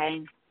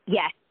 Okay?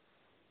 Yes.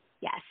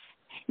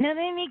 No,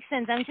 that makes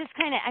sense. I'm just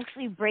kind of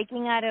actually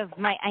breaking out of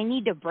I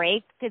need to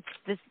break. It's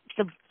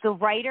the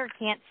writer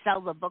can't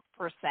sell the book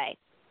per se.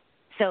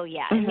 So, it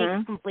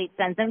makes complete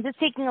sense. I'm just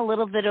taking a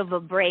little bit of a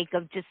break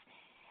of just,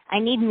 I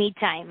need me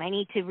time. I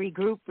need to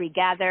regroup,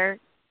 regather,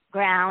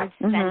 ground,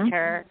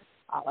 center,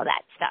 all of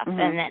that stuff.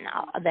 And then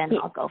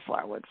I'll go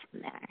forward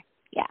from there.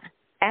 Yeah.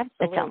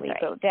 Absolutely.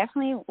 So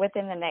definitely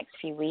within the next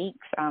few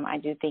weeks, I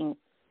do think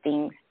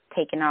things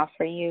taking off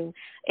for you.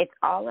 It's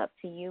all up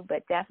to you,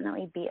 but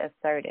definitely be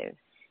assertive.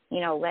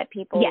 Let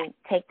people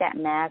take that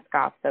mask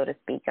off, so to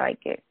speak. Like,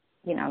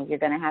 you're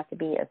going to have to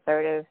be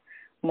assertive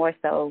more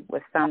so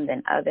with some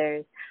than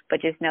others,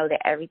 but just know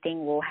that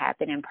everything will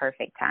happen in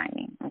perfect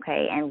timing,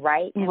 okay? And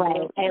right and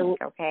right.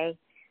 Okay?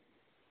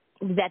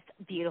 That's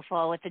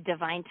beautiful with the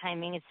divine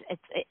timing.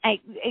 I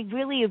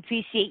really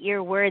appreciate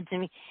your words. I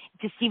mean,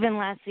 just even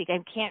last week, I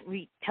can't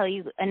tell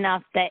you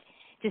enough that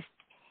just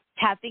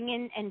tapping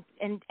in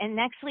and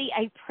actually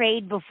I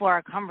prayed before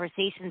our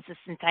conversations this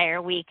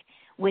entire week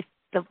with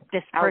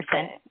this person.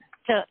 Okay.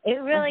 So it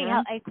really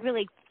helped. I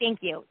really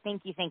thank you.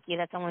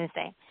 That's all I'm going to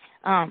say.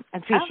 I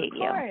appreciate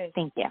you.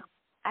 Thank you.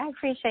 I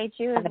appreciate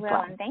you as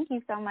well, and thank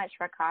you so much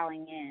for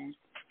calling in.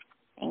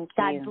 Thank you.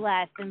 God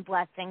bless and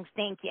blessings.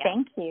 Thank you.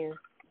 Thank you.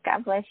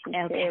 God bless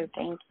you too.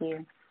 Thank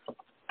you.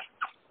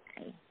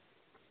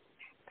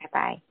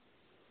 Bye-bye.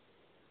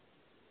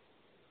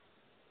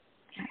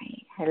 All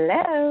right.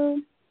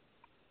 Hello.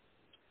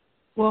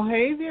 Well,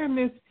 hey there,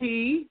 Miss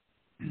P.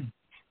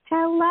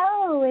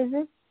 Hello. Is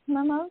this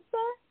Mimosa?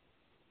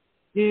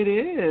 It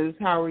is.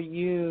 How are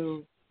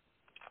you?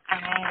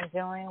 I am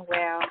doing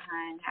well,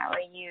 hon. How are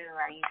you?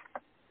 Are you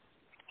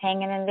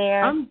hanging in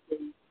there?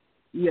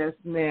 Yes,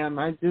 ma'am.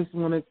 I just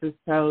wanted to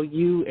tell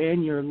you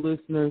and your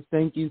listeners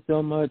thank you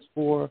so much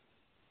for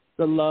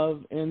the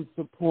love and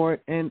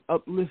support and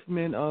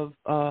upliftment of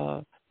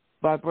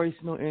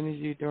vibrational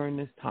energy during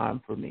this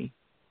time for me.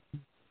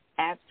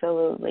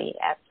 Absolutely.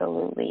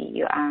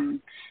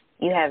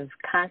 You have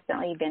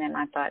constantly been in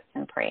my thoughts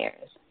and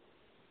prayers.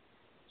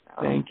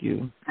 So, thank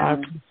you. I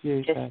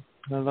appreciate that.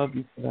 I love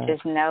you for that.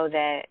 Just know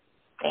that.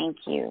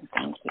 Thank you.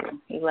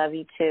 We love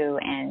you too,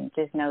 and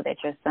just know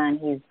that your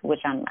son,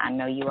 I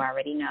know you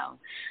already know,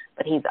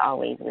 but he's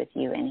always with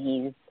you, and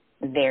he's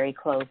very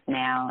close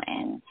now,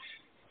 and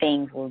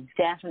things will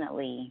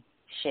definitely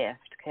shift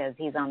because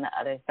he's on the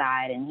other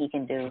side, and he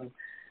can do,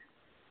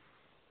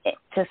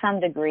 to some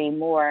degree,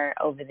 more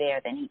over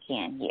there than he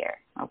can here.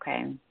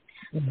 Okay.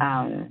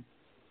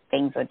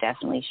 Things are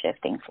definitely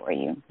shifting for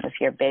you with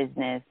your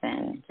business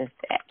and just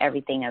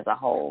everything as a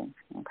whole,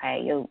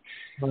 okay? You'll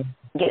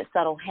get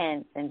subtle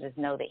hints and just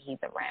know that he's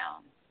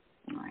around,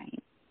 all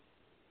right?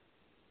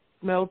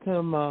 Smelled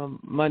him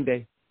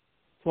Monday,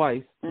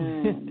 twice. Yeah,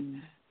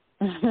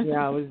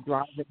 I was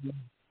driving,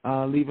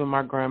 leaving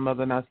my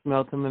grandmother, and I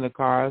smelled him in the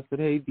car. I said,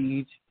 hey,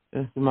 Deej. I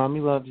said, Mommy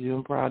loves you.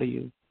 I'm proud of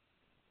you,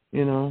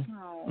 you know?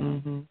 Oh,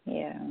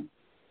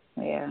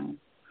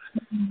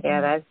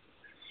 yeah,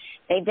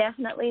 they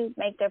definitely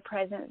make their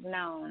presence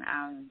known.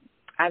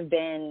 I've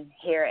been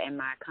here in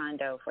my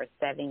condo for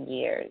 7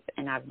 years,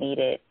 and I've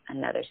needed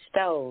another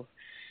stove,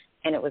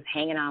 and it was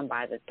hanging on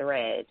by the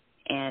thread.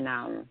 And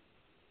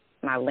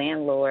my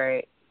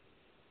landlord,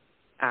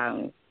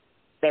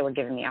 they were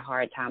giving me a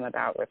hard time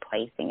about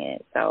replacing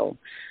it. So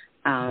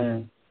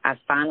I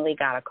finally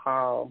got a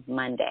call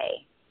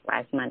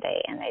last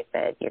Monday, and they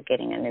said, you're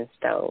getting a new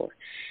stove.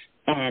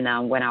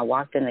 And when I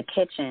walked in the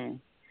kitchen,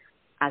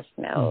 I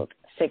smelled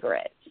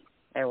cigarettes.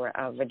 There were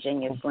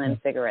Virginia Slim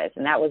cigarettes,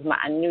 and I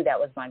knew that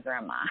was my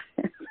grandma.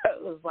 So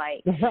it was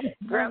like,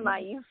 Grandma,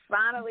 you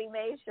finally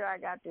made sure I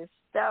got this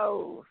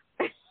stove.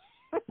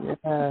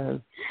 Yes.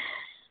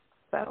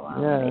 So,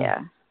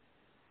 yeah.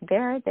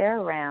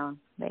 They're around.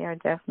 They are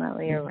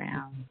definitely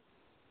around.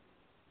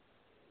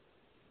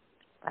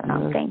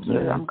 But thank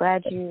you. I'm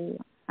glad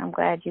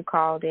you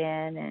called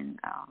in, and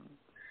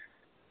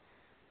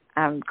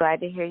I'm glad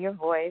to hear your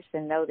voice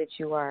and know that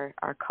you are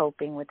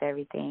coping with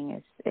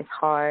everything. It's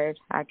hard.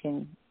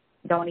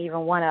 Don't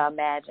even want to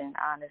imagine,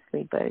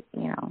 honestly, but,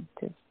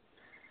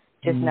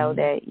 just know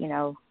that,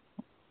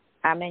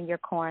 I'm in your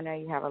corner.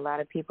 You have a lot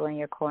of people in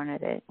your corner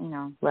that,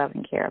 love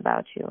and care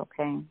about you,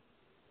 okay?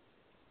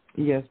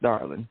 Yes,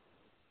 darling.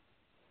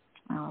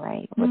 All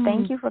right. Well,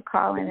 thank you for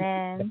calling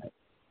in.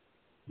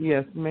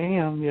 Yes,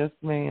 ma'am.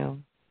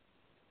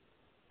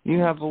 You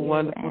have a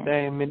wonderful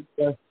day, and many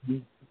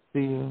blessings to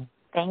you.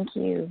 Thank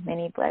you.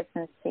 Many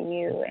blessings to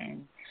you.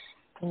 And,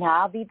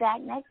 I'll be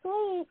back next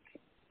week.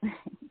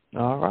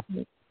 All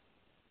right.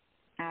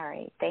 All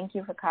right. Thank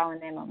you for calling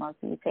in, Mimosa.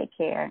 You take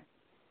care.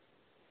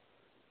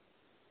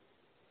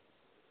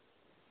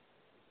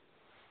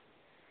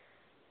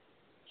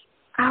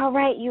 All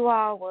right, you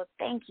all. Well,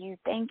 thank you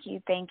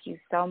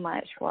so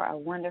much for a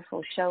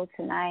wonderful show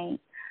tonight.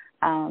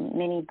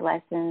 Many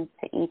blessings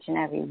to each and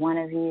every one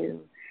of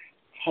you.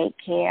 Take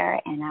care,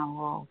 and I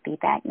will be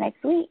back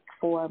next week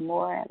for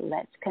more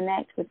Let's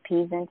Connect with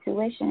P's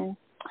Intuition.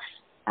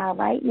 All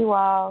right, you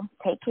all.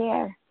 Take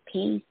care.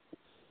 Peace.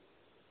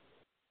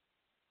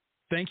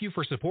 Thank you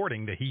for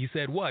supporting the He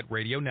Said What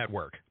radio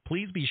network.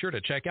 Please be sure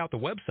to check out the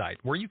website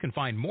where you can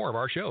find more of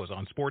our shows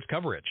on sports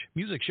coverage,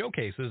 music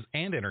showcases,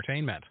 and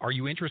entertainment. Are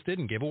you interested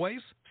in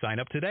giveaways? Sign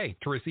up today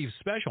to receive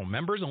special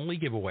members-only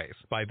giveaways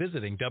by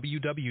visiting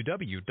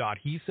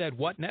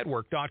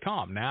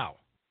www.hesaidwhatnetwork.com now.